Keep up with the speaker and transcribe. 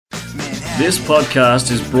This podcast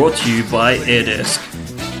is brought to you by AirDesk,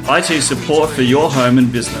 IT support for your home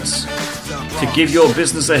and business. To give your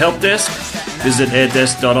business a help desk, visit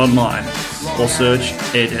airdesk.online or search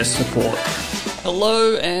AirDesk support.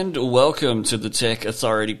 Hello and welcome to the Tech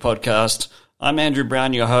Authority podcast. I'm Andrew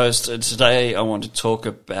Brown, your host, and today I want to talk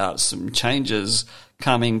about some changes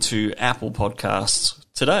coming to Apple Podcasts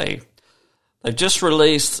today. They've just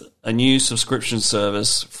released a new subscription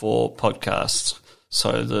service for podcasts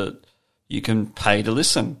so that you can pay to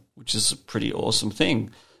listen, which is a pretty awesome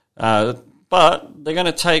thing. But they're going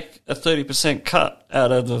to take a 30% cut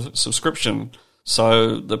out of the subscription.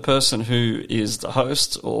 So the person who is the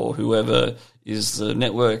host or whoever is the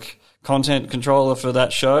network content controller for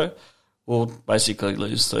that show will basically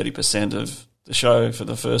lose 30% of the show for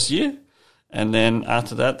the first year. And then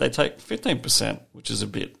after that, they take 15%, which is a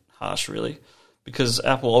bit harsh, really, because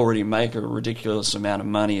Apple already make a ridiculous amount of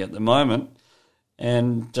money at the moment,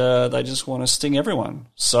 and they just want to sting everyone.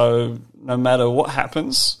 So no matter what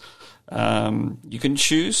happens, you can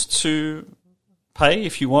choose to pay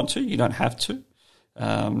if you want to. You don't have to.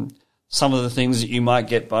 Some of the things that you might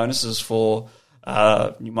get bonuses for,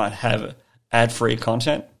 you might have ad-free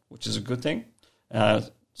content, which is a good thing.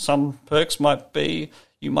 Some perks might be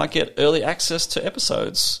you might get early access to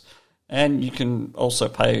episodes, and you can also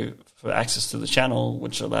pay for access to the channel,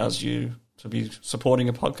 which allows you to be supporting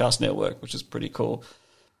a podcast network, which is pretty cool.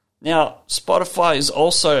 Now, Spotify is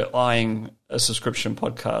also eyeing a subscription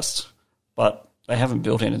podcast, but they haven't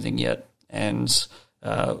built anything yet, and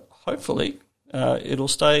hopefully it'll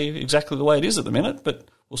stay exactly the way it is at the minute, but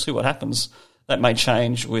we'll see what happens. That may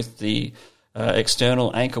change with the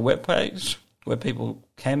external Anchor webpage where people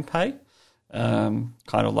can pay, kind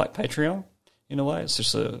of like Patreon in a way. It's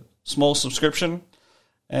just a small subscription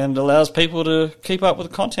and allows people to keep up with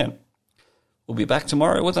the content. We'll be back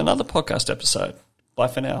tomorrow with another podcast episode. Bye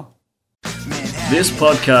for now. This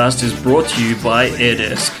podcast is brought to you by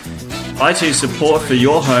AirDesk, IT support for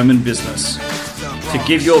your home and business. To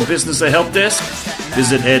give your business a help desk,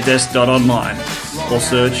 visit airdesk.online or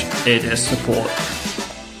search AirDesk support.